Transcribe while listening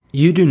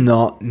You do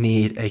not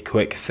need a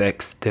quick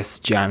fix this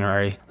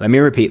January. Let me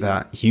repeat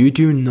that. You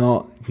do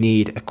not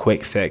need a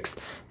quick fix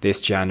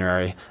this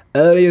January.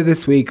 Earlier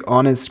this week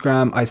on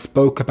Instagram, I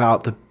spoke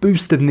about the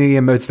boost of New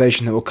Year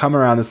motivation that will come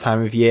around this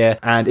time of year.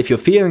 And if you're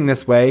feeling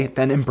this way,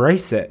 then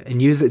embrace it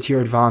and use it to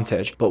your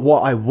advantage. But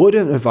what I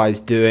wouldn't advise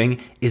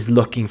doing is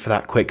looking for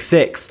that quick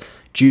fix.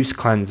 Juice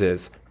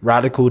cleanses,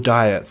 radical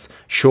diets,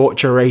 short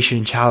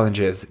duration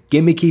challenges,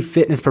 gimmicky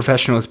fitness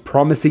professionals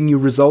promising you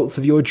results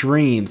of your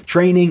dreams,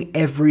 training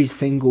every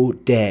single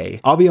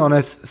day. I'll be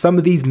honest, some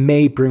of these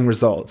may bring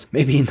results.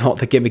 Maybe not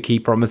the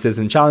gimmicky promises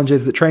and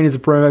challenges that trainers are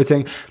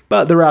promoting,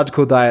 but the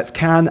radical diets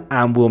can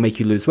and will make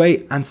you lose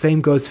weight, and same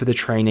goes for the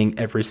training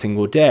every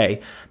single day.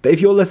 But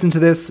if you're listening to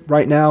this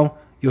right now,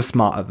 you're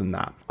smarter than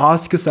that.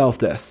 Ask yourself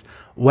this.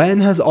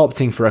 When has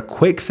opting for a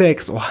quick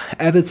fix or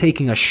ever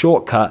taking a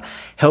shortcut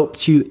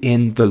helped you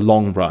in the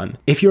long run?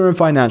 If you're in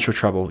financial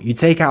trouble, you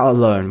take out a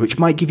loan, which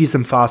might give you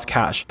some fast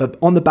cash, but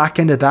on the back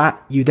end of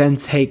that, you then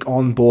take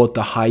on board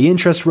the high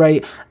interest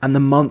rate and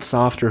the months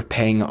after of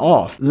paying it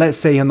off. Let's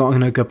say you're not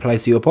in a good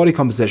place with your body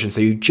composition,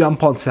 so you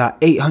jump onto that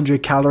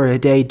 800 calorie a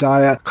day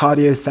diet,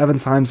 cardio 7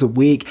 times a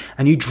week,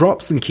 and you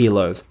drop some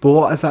kilos. But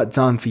what has that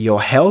done for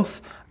your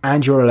health?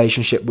 And your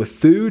relationship with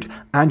food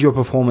and your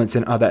performance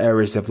in other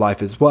areas of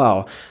life as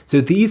well.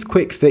 So these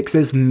quick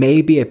fixes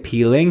may be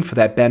appealing for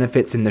their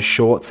benefits in the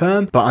short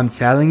term, but I'm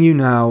telling you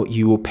now,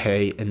 you will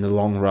pay in the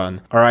long run.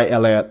 All right,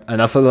 Elliot,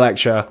 enough of the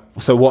lecture.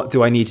 So what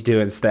do I need to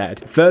do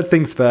instead? First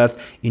things first,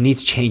 you need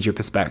to change your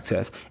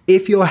perspective.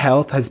 If your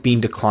health has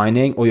been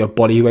declining or your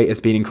body weight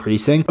has been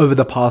increasing over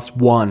the past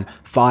 1,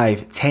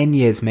 5, 10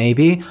 years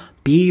maybe,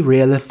 be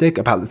realistic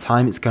about the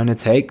time it's going to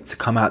take to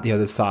come out the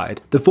other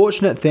side. The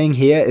fortunate thing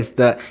here is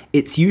that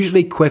it's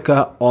usually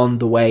quicker on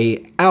the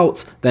way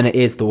out than it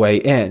is the way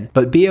in.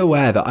 But be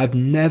aware that I've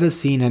never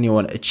seen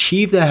anyone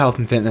achieve their health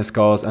and fitness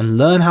goals and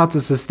learn how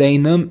to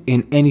sustain them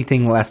in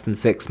anything less than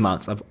 6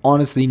 months. I've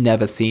honestly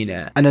never seen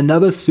it. And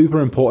another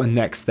super important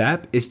next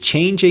step is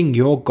changing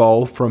your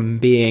goal from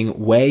being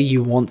where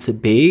you want to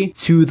be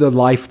to the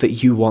life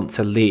that you want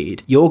to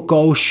lead. Your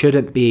goal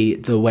shouldn't be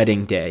the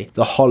wedding day,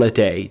 the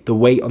holiday, the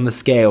weight on the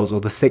scales, or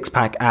the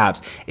 6-pack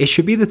abs. It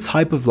should be the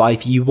type of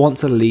life you want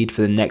to lead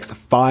for the next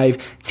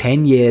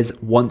 5-10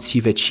 years once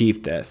you've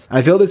achieved this. And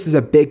I feel this is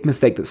a big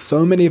mistake that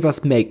so many of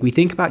us make. We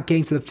think about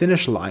getting to the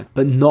finish line,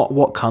 but not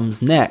what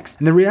comes next.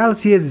 And the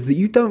reality is that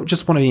you don't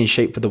just want to be in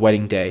shape for the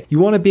wedding day. You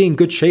want to be in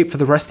good shape for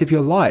the rest of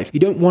your life. You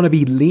don't want to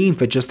be lean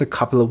for just a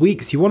couple of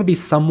weeks. You want to be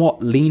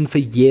somewhat lean for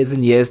years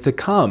and years to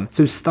come.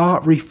 So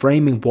start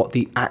reframing what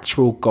the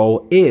actual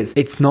goal is.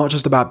 It's not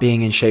just about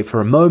being in shape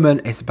for a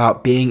moment. It's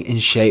about being in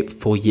shape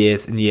for years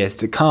and years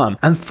to come.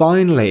 And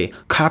finally,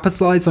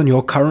 capitalize on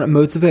your current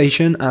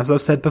motivation, as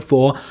I've said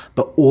before,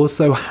 but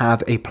also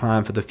have a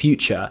plan for the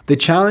future. The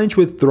challenge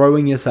with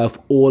throwing yourself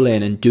all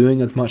in and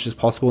doing as much as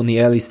possible in the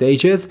early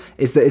stages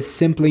is that it's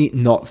simply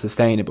not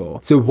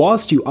sustainable. So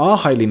whilst you are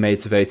highly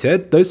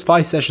motivated, those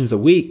 5 sessions a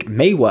week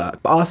may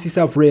work, but ask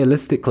yourself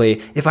realistically,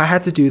 if I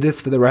had to do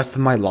this for the rest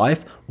of my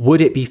life,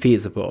 would it be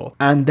feasible?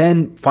 And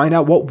then find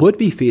out what would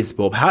be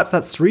feasible. Perhaps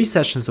that's 3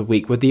 sessions a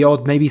week with the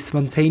odd maybe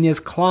spontaneous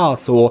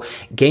class or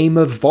game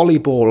of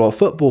volleyball or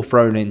football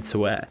thrown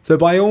into it. So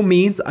by all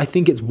means, I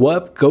think it's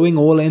worth going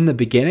all in the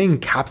beginning,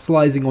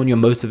 capitalizing on your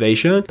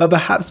motivation, but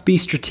perhaps be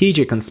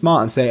strategic and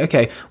smart and say,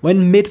 okay,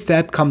 when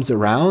mid-Feb comes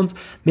around,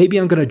 maybe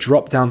I'm going to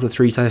drop down to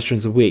 3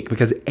 sessions a week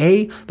because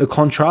A, the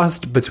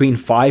contrast between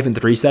 5 and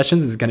 3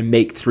 sessions is going to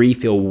make 3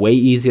 feel way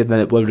easier than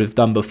it would have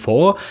done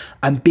before,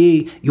 and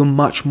B, you're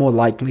much more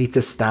likely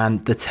to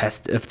stand the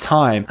test of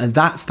time. And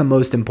that's the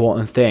most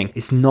important thing.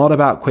 It's not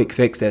about quick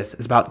fixes.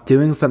 It's about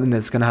doing something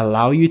that's going to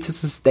allow you to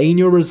sustain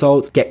your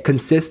results, get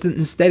consistent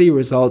and steady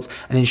results,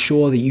 and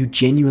ensure that you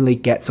genuinely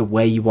get to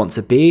where you want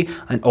to be,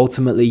 and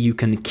ultimately you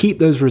can keep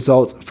those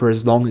results for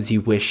as long as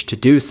you wish to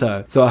do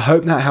so. So I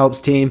hope that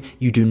helps, team.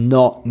 You do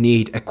not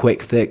need a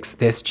quick fix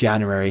this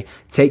January.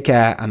 Take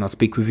care, and I'll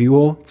speak with you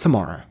all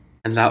tomorrow.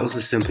 And that was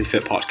the Simply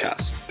Fit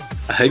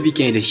podcast. I hope you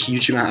gained a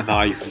huge amount of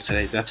value from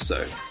today's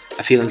episode.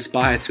 I feel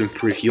inspired to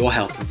improve your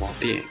health and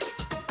well-being.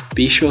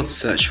 Be sure to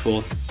search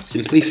for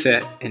Simply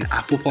Fit in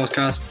Apple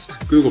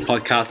Podcasts, Google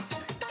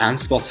Podcasts, and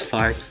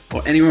Spotify,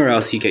 or anywhere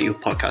else you get your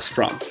podcast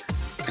from.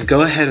 And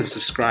go ahead and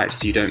subscribe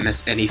so you don't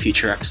miss any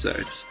future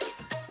episodes.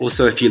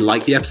 Also, if you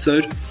like the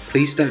episode,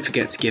 please don't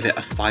forget to give it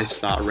a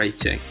 5-star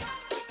rating.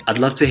 I'd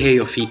love to hear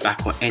your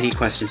feedback or any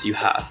questions you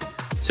have.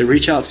 So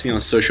reach out to me on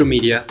social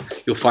media.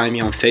 You'll find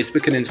me on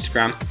Facebook and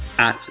Instagram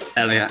at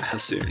Elliot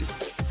Hassoun.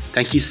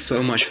 Thank you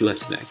so much for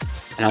listening,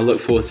 and I look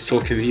forward to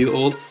talking with you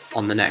all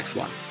on the next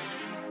one.